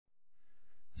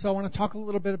So I want to talk a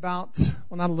little bit about,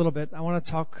 well, not a little bit. I want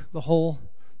to talk the whole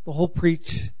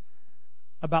preach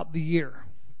about the year.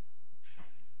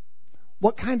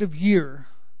 What kind of year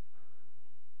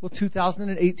will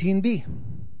 2018 be?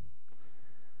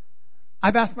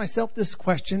 I've asked myself this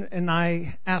question, and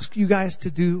I ask you guys to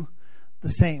do the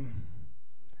same.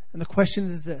 And the question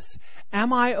is this: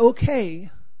 am I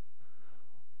okay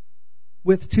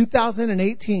with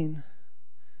 2018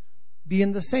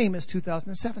 being the same as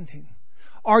 2017?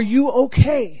 Are you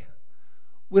okay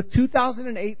with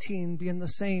 2018 being the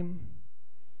same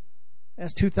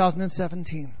as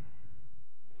 2017?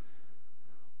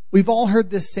 We've all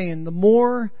heard this saying, the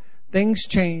more things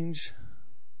change,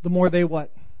 the more they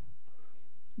what?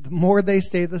 The more they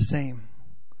stay the same.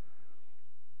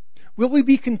 Will we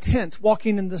be content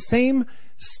walking in the same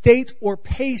state or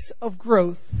pace of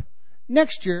growth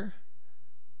next year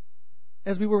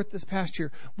as we were with this past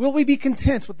year? Will we be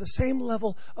content with the same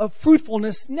level of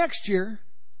fruitfulness next year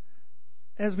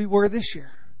as we were this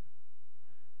year?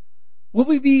 Will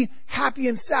we be happy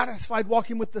and satisfied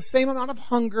walking with the same amount of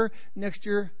hunger next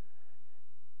year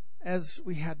as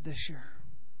we had this year?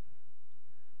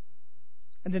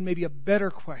 And then maybe a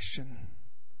better question: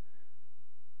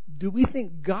 do we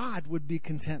think God would be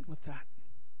content with that?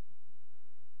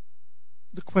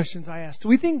 The questions I asked. Do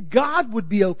we think God would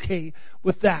be okay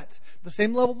with that? The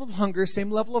same level of hunger, same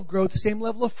level of growth, same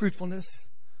level of fruitfulness.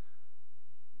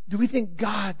 Do we think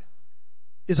God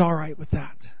is all right with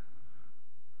that?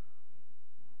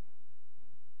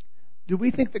 Do we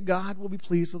think that God will be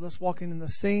pleased with us walking in the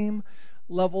same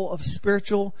level of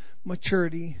spiritual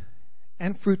maturity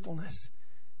and fruitfulness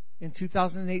in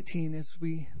 2018 as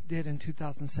we did in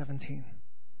 2017?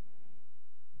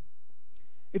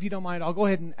 If you don't mind, I'll go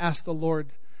ahead and ask the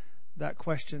Lord that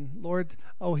question. Lord,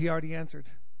 He already answered.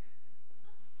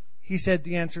 He said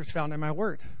the answer is found in my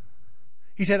word.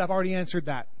 He said, I've already answered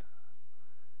that.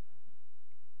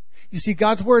 You see,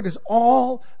 God's word is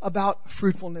all about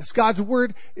fruitfulness. God's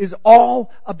word is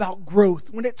all about growth.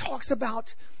 When it talks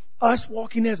about us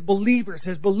walking as believers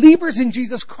in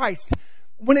Jesus Christ,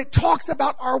 when it talks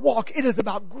about our walk, it is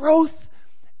about growth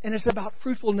and it's about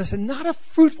fruitfulness, and not a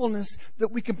fruitfulness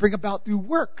that we can bring about through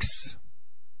works.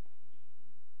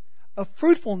 A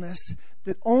fruitfulness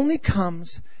that only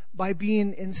comes by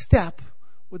being in step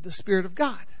with the Spirit of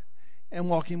God and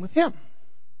walking with Him.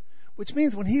 Which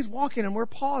means when He's walking and we're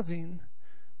pausing,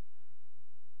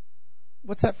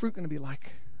 what's that fruit going to be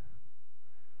like?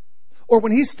 Or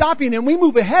when He's stopping and we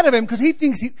move ahead of Him because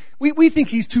we think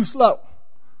He's too slow.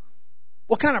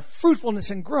 What kind of fruitfulness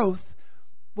and growth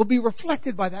will be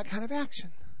reflected by that kind of action?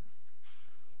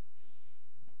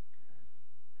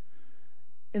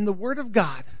 In the Word of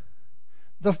God,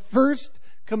 the first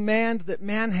command that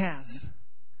man has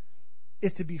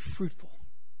is to be fruitful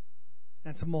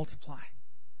and to multiply.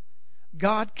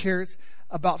 God cares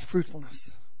about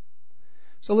fruitfulness.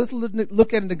 So let's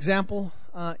look at an example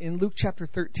in Luke chapter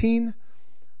 13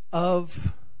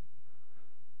 of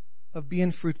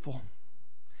being fruitful.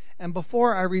 And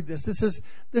before I read this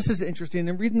is interesting.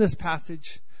 In reading this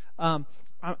passage,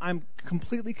 I'm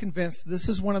completely convinced this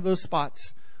is one of those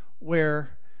spots where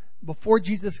before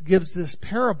Jesus gives this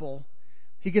parable,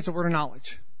 He gets a word of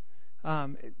knowledge.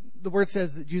 The word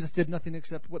says that Jesus did nothing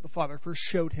except what the Father first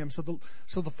showed Him.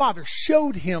 So the Father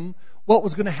showed Him what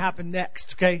was going to happen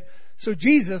next. Okay, so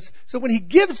when He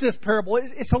gives this parable,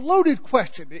 it's a loaded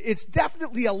question. It's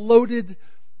definitely a loaded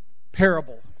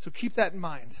parable. So keep that in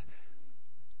mind.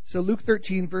 So Luke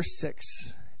 13 verse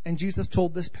 6, and Jesus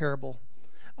told this parable: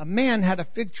 a man had a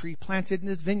fig tree planted in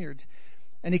his vineyard,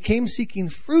 and he came seeking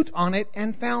fruit on it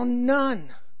and found none.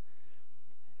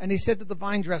 And he said to the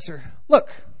vine dresser,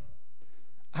 look.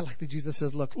 I like that Jesus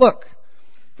says, look.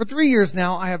 For 3 years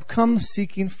now I have come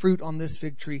seeking fruit on this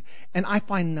fig tree, and I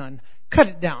find none. Cut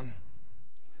it down.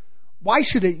 Why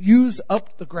should it use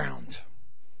up the ground?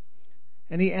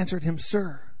 And he answered him,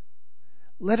 Sir,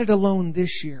 let it alone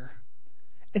this year,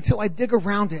 until I dig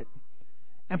around it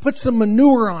and put some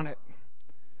manure on it.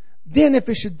 Then if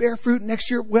it should bear fruit next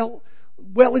year, well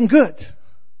and good.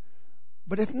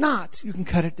 But if not, you can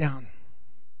cut it down.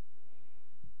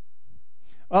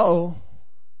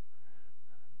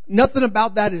 Nothing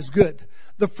about that is good.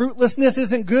 The fruitlessness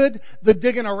isn't good. The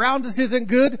digging around us isn't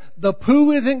good. The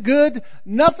poo isn't good.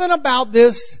 Nothing about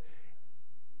this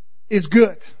is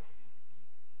good.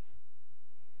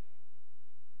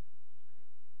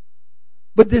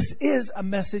 But this is a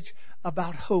message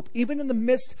about hope. Even in the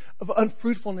midst of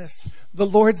unfruitfulness, the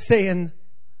Lord's saying,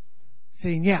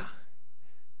 yeah,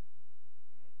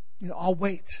 I'll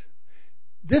wait.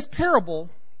 This parable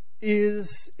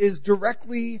is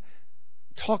directly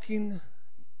talking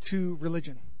to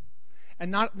religion. And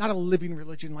not a living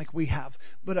religion like we have,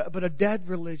 but a dead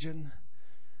religion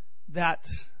that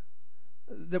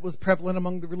was prevalent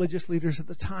among the religious leaders at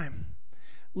the time.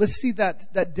 Let's see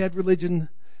that dead religion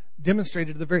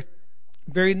demonstrated in the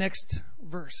very next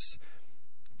verse.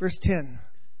 Verse 10.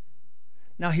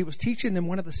 Now he was teaching in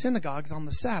one of the synagogues on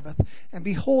the Sabbath, and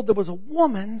behold, there was a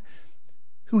woman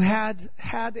who had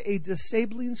a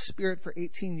disabling spirit for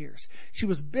 18 years. She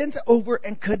was bent over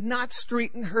and could not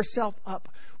straighten herself up.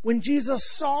 When Jesus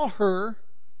saw her,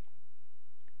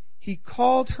 he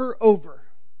called her over,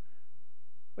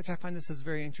 which I find this is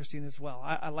very interesting as well.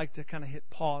 I like to kind of hit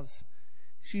pause.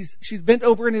 She's bent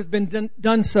over and has been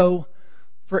done so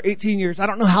for 18 years. I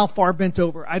don't know how far bent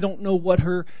over. I don't know what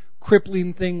her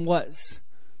crippling thing was.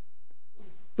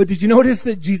 But did you notice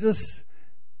that Jesus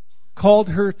called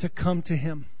her to come to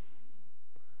him?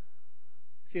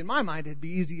 See, in my mind, it'd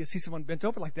be easy to see someone bent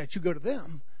over like that. You go to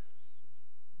them.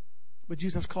 But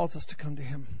Jesus calls us to come to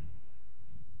him.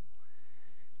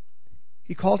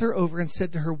 He called her over and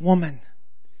said to her, "Woman,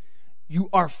 you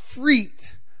are freed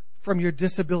from your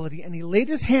disability." And he laid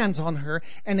his hands on her,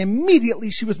 and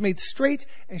immediately she was made straight,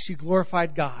 and she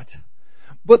glorified God.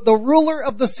 But the ruler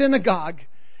of the synagogue,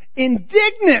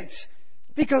 indignant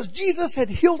because Jesus had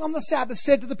healed on the Sabbath,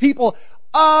 said to the people,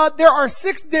 there are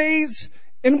 6 days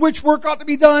in which work ought to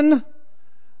be done.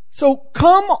 So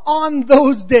come on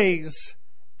those days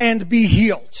and be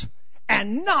healed,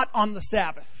 and not on the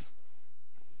Sabbath.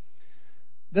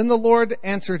 Then the Lord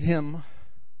answered him,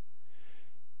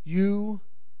 "You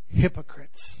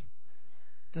hypocrites!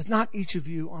 Does not each of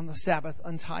you on the Sabbath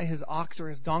untie his ox or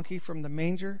his donkey from the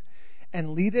manger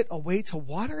and lead it away to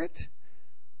water it?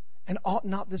 And ought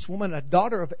not this woman, a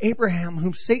daughter of Abraham,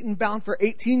 whom Satan bound for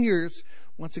 18 years,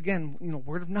 once again,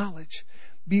 word of knowledge,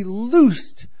 be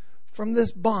loosed from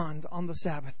this bond on the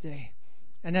Sabbath day?"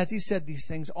 And as he said these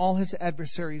things, all his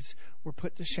adversaries were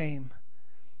put to shame,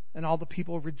 and all the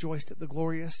people rejoiced at the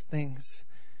glorious things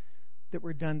that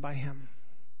were done by him.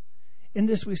 In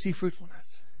this we see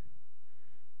fruitfulness.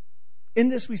 In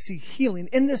this we see healing.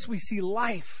 In this we see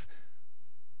life.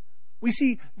 We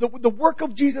see the work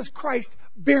of Jesus Christ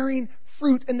bearing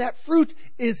fruit, and that fruit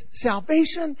is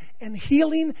salvation and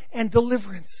healing and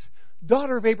deliverance.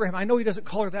 Daughter of Abraham. I know he doesn't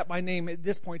call her that by name at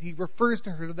this point. He refers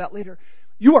to her to that later.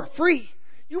 You are free.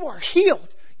 You are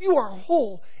healed. You are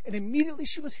whole. And immediately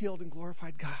she was healed and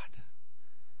glorified God.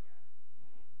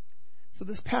 So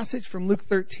this passage from Luke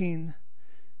 13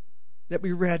 that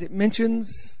we read, it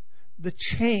mentions the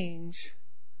change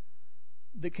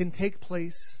that can take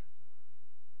place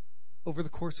over the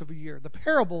course of a year. The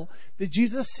parable that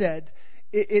Jesus said,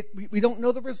 we don't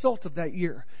know the result of that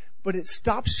year, but it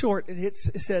stops short and it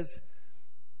says,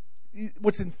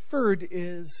 what's inferred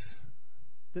is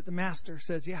that the master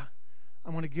says, yeah, I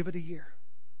want to give it a year.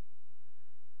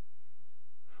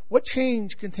 What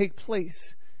change can take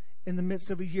place in the midst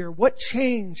of a year? What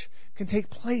change can take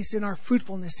place in our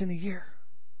fruitfulness in a year?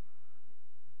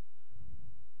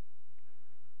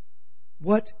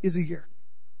 What is a year?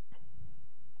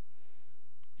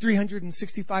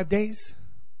 365 days?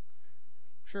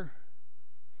 Sure.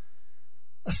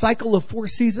 A cycle of 4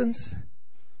 seasons?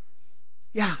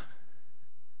 Yeah.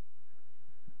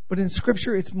 But in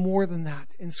Scripture, it's more than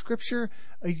that. In Scripture,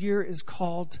 a year is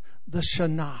called the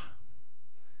Shana.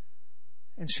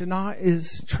 And Shana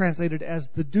is translated as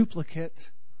the duplicate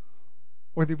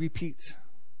or the repeat.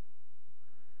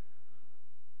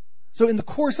 So in the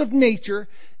course of nature,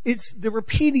 it's the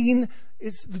repeating,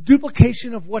 it's the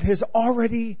duplication of what has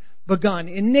already begun.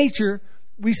 In nature,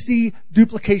 we see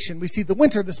duplication. We see the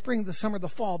winter, the spring, the summer, the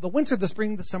fall. The winter, the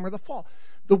spring, the summer, the fall.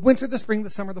 The winter, the spring, the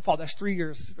summer, the fall. That's 3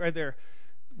 years right there.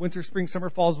 Winter, spring, summer,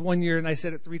 fall is 1 year, and I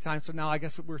said it 3 times, so now I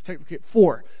guess we're technically at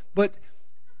 4. But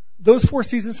those 4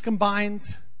 seasons combined,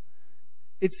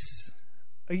 it's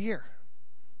a year.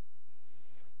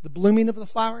 The blooming of the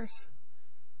flowers,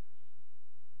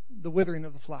 the withering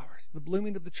of the flowers, the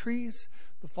blooming of the trees,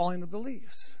 the falling of the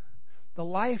leaves, the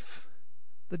life,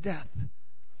 the death,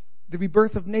 the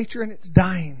rebirth of nature and its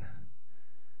dying.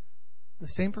 The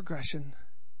same progression,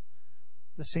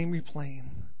 the same replaying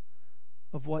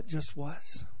of what just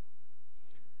was.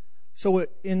 So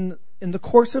in the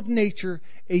course of nature,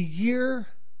 a year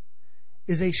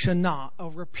is a shana, a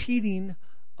repeating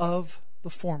of the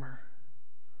former.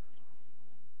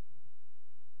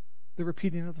 The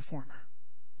repeating of the former.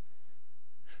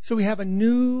 So we have a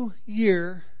new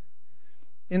year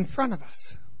in front of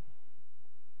us.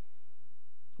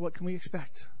 What can we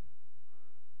expect?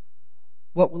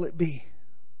 What will it be?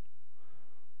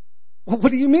 Well,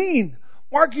 what do you mean?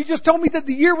 Mark, you just told me that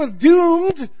the year was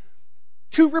doomed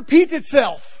to repeat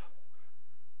itself.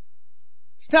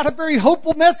 It's not a very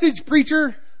hopeful message,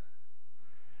 preacher.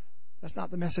 That's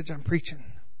not the message I'm preaching.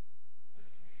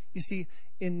 You see,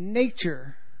 in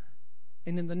nature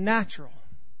and in the natural,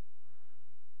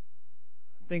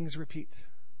 things repeat.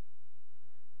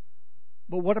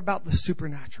 But what about the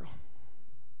supernatural?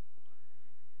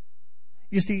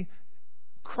 You see,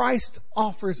 Christ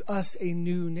offers us a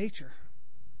new nature.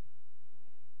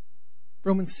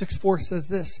 Romans 6:4 says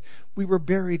this, we were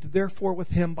buried therefore with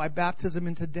him by baptism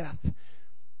into death,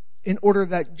 in order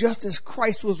that just as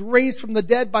Christ was raised from the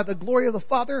dead by the glory of the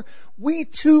Father, we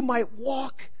too might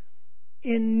walk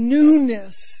in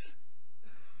newness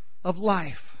of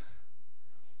life.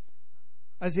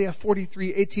 Isaiah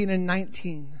 43:18 and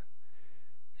 19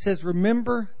 says,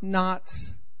 remember not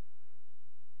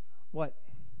what?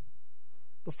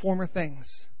 The former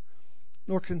things,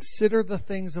 nor consider the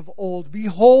things of old.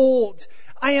 Behold,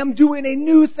 I am doing a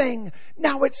new thing.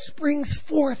 Now it springs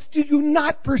forth. Do you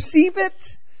not perceive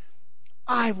it?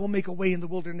 I will make a way in the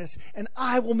wilderness, and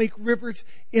I will make rivers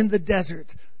in the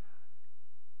desert.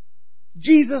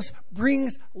 Jesus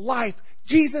brings life.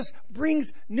 Jesus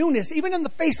brings newness. Even in the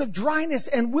face of dryness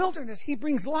and wilderness, He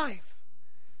brings life.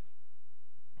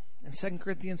 And 2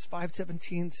 Corinthians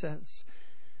 5:17 says,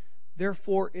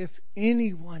 therefore, if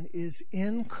anyone is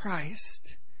in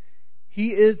Christ,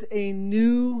 he is a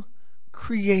new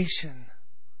creation.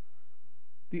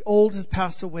 The old has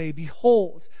passed away.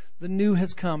 Behold, the new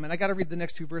has come. And I got to read the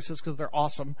next two verses because they're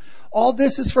awesome. All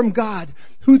this is from God,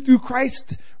 who through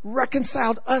Christ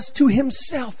reconciled us to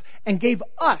Himself and gave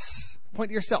us,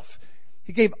 point to yourself,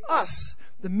 He gave us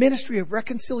the ministry of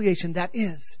reconciliation. That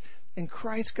is, in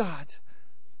Christ,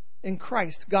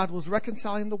 God was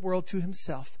reconciling the world to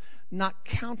Himself, not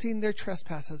counting their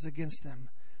trespasses against them,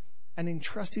 and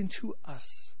entrusting to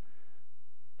us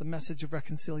the message of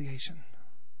reconciliation.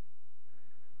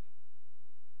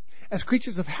 As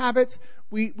creatures of habit,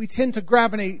 we tend to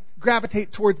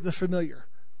gravitate towards the familiar,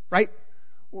 right?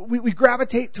 We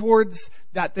gravitate towards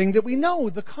that thing that we know,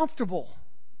 the comfortable.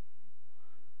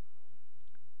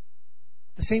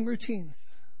 The same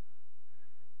routines,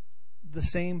 the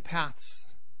same paths,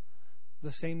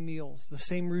 the same meals, the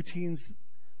same routines,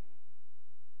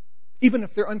 even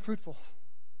if they're unfruitful,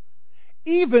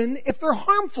 even if they're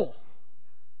harmful.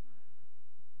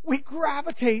 We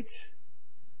gravitate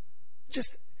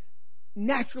just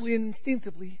naturally and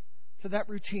instinctively to that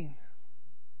routine.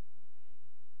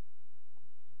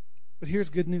 But here's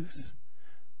good news.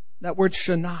 That word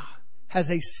Shana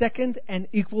has a second and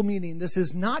equal meaning. This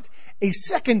is not a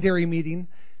secondary meaning.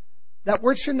 That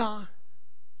word Shana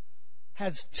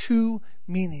has two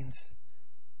meanings.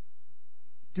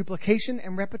 Duplication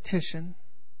and repetition,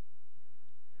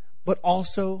 but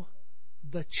also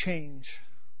the change.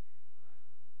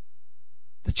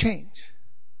 The change.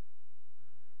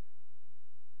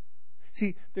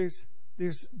 See,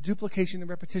 there's duplication and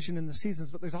repetition in the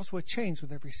seasons, but there's also a change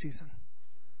with every season.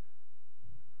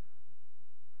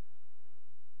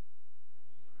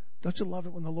 Don't you love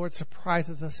it when the Lord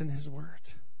surprises us in His Word?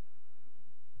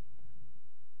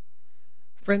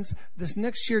 Friends, this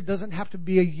next year doesn't have to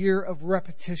be a year of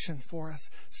repetition for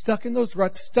us. Stuck in those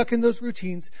ruts, stuck in those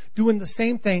routines, doing the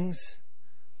same things,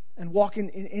 and walking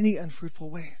in any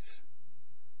unfruitful ways.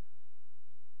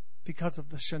 Because of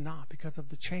the Shana, because of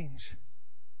the change.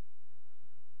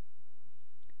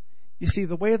 You see,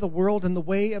 the way of the world and the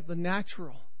way of the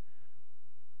natural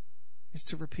is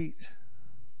to repeat.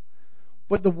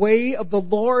 But the way of the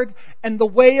Lord and the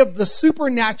way of the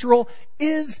supernatural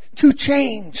is to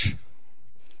change.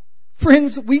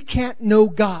 Friends, we can't know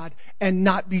God and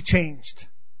not be changed.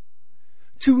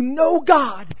 To know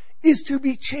God is to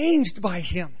be changed by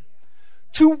Him.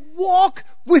 To walk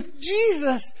with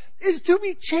Jesus is to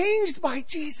be changed by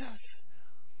Jesus.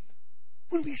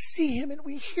 When we see Him and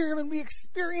we hear Him and we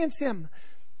experience Him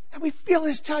and we feel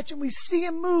His touch and we see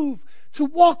Him move, to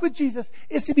walk with Jesus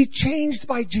is to be changed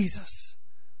by Jesus.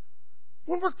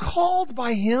 When we're called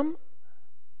by Him,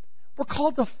 we're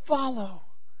called to follow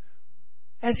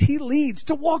as He leads,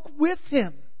 to walk with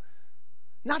Him.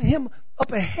 Not Him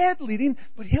up ahead leading,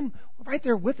 but Him right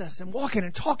there with us and walking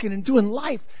and talking and doing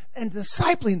life and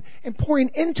discipling and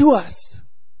pouring into us.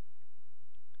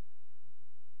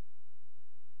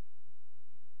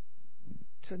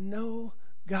 To know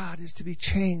God is to be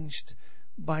changed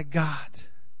by God.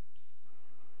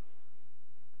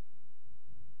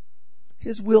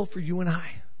 His will for you and I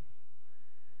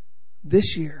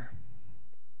this year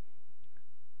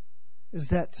is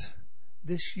that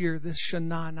this year, this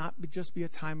Shana, not just be a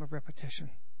time of repetition,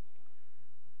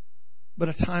 but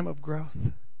a time of growth.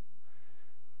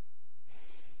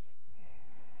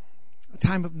 A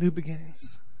time of new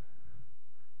beginnings.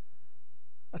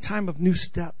 a time of new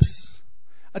steps,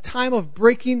 a time of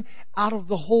breaking out of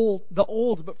the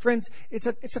old. But friends, it's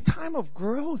a time of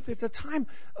growth. It's a time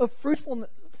of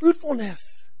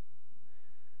fruitfulness.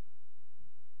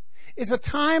 It's a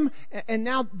time, and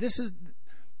now this is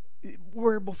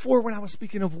where before when I was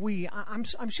speaking of we,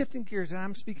 I'm shifting gears and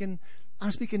I'm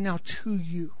speaking now to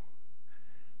you.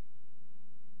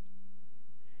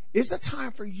 It's a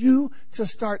time for you to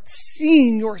start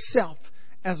seeing yourself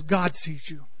as God sees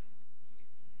you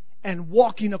and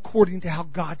walking according to how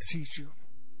God sees you.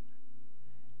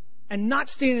 And not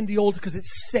staying in the old because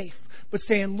it's safe, but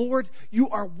saying, Lord, you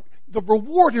are the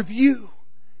reward of you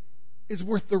is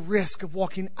worth the risk of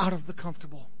walking out of the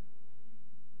comfortable.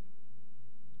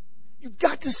 You've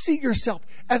got to see yourself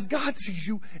as God sees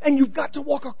you, and you've got to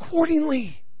walk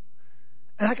accordingly.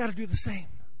 And I got to do the same.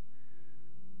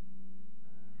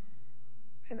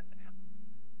 And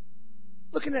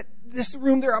looking at this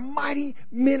room, there are mighty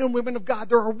men and women of God.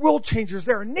 There are world changers.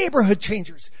 There are neighborhood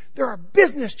changers. There are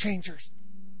business changers.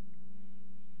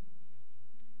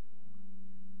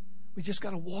 We just got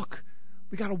to walk.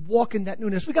 We got to walk in that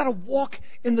newness. We got to walk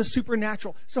in the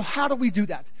supernatural. So how do we do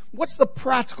that? What's the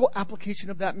practical application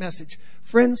of that message?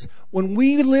 Friends, when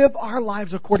we live our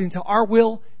lives according to our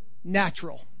will,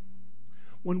 natural.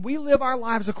 When we live our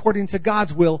lives according to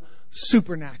God's will,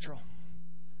 supernatural.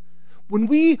 When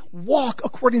we walk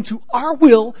according to our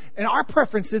will and our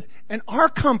preferences and our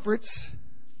comforts,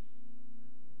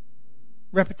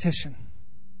 repetition.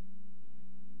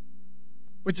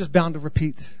 We're just bound to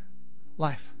repeat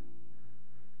life.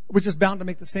 We're just bound to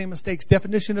make the same mistakes.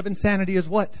 Definition of insanity is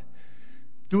what?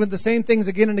 Doing the same things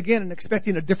again and again and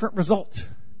expecting a different result.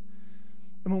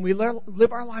 And when we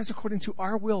live our lives according to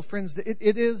our will, friends,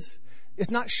 it's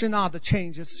not Shana, the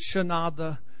change. It's Shana,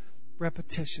 the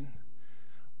repetition.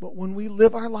 But when we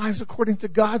live our lives according to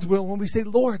God's will, when we say,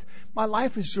 Lord, my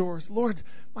life is yours. Lord,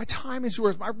 my time is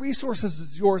yours. My resources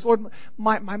is yours. Lord,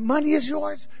 my money is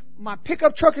yours. My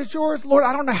pickup truck is yours. Lord,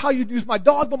 I don't know how you'd use my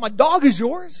dog, but my dog is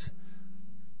yours.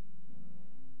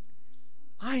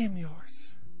 I am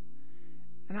yours.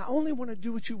 And I only want to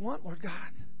do what you want, Lord God.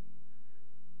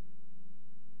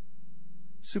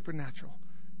 Supernatural.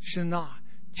 Shana.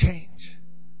 Change.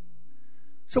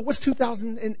 So what's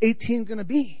 2018 going to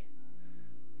be?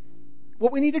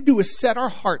 What we need to do is set our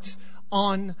hearts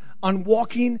on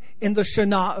walking in the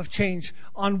Shana of change.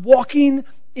 On walking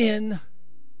in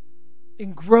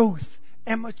growth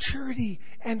and maturity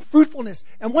and fruitfulness.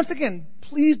 And once again,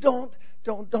 please don't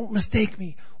mistake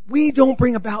me. We don't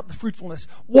bring about the fruitfulness.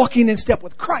 Walking in step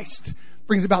with Christ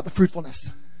brings about the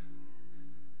fruitfulness.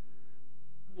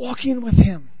 Walking with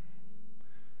Him.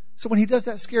 So when He does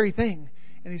that scary thing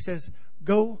and He says,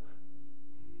 go,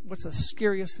 what's the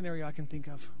scariest scenario I can think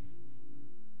of?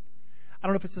 I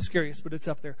don't know if it's the scariest, but it's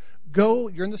up there. Go,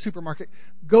 you're in the supermarket,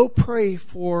 go pray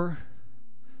for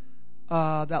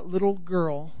that little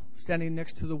girl standing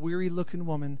next to the weary looking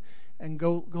woman, and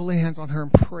go lay hands on her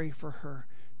and pray for her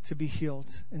to be healed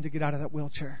and to get out of that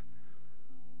wheelchair.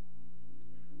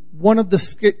 One of the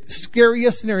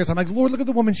scariest scenarios. I'm like, Lord, look at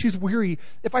the woman. She's weary.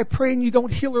 If I pray and you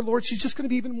don't heal her, Lord, she's just going to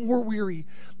be even more weary.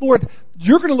 Lord,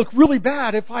 you're going to look really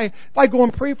bad if I go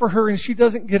and pray for her and she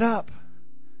doesn't get up.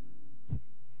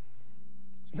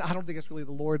 I don't think it's really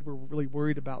the Lord we're really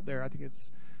worried about there. I think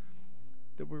it's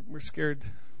that we're scared.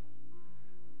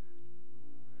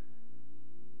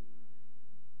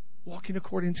 Walking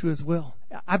according to His will.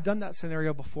 I've done that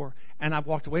scenario before, and I've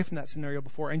walked away from that scenario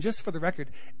before. And just for the record,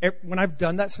 when I've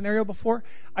done that scenario before,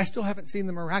 I still haven't seen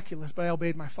the miraculous, but I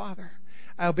obeyed my Father.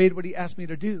 I obeyed what He asked me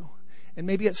to do. And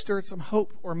maybe it stirred some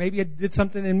hope, or maybe it did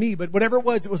something in me, but whatever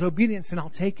it was obedience, and I'll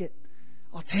take it.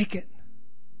 I'll take it.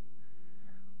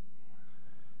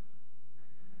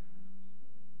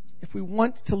 If we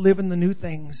want to live in the new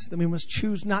things, then we must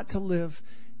choose not to live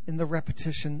in the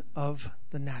repetition of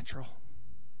the natural.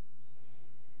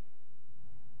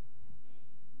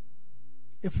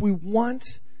 If we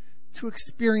want to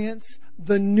experience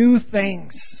the new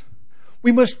things,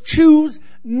 we must choose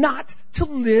not to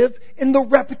live in the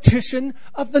repetition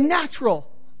of the natural.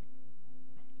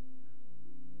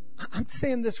 I'm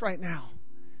saying this right now.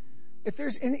 If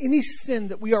there's any sin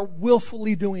that we are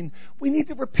willfully doing, we need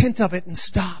to repent of it and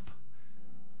stop.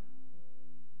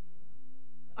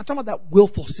 I'm talking about that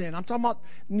willful sin. I'm talking about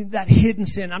that hidden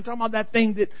sin. I'm talking about that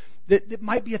thing that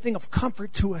might be a thing of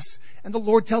comfort to us. And the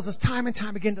Lord tells us time and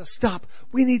time again to stop.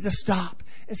 We need to stop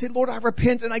and say, Lord, I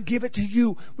repent and I give it to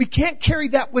you. We can't carry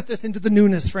that with us into the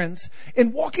newness, friends.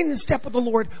 In walking in step with the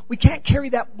Lord, we can't carry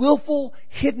that willful,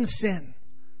 hidden sin.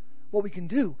 What we can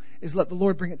do is let the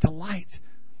Lord bring it to light,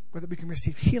 where we can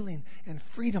receive healing and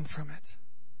freedom from it.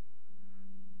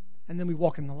 And then we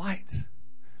walk in the light.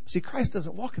 See, Christ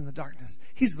doesn't walk in the darkness.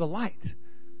 He's the light.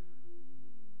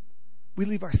 We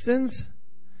leave our sins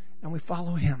and we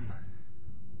follow Him.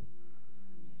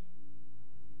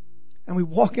 And we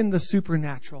walk in the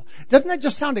supernatural. Doesn't that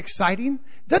just sound exciting?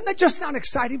 Doesn't that just sound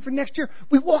exciting for next year?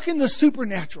 We walk in the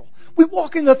supernatural. We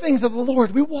walk in the things of the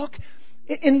Lord. We walk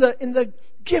in the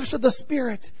gifts of the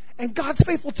Spirit. And God's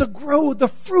faithful to grow the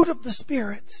fruit of the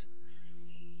Spirit.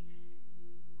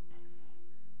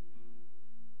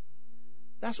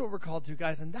 That's what we're called to,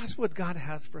 guys. And that's what God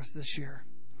has for us this year.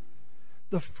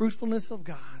 The fruitfulness of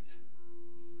God.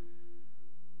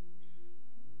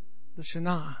 The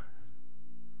Shana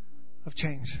of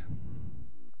change.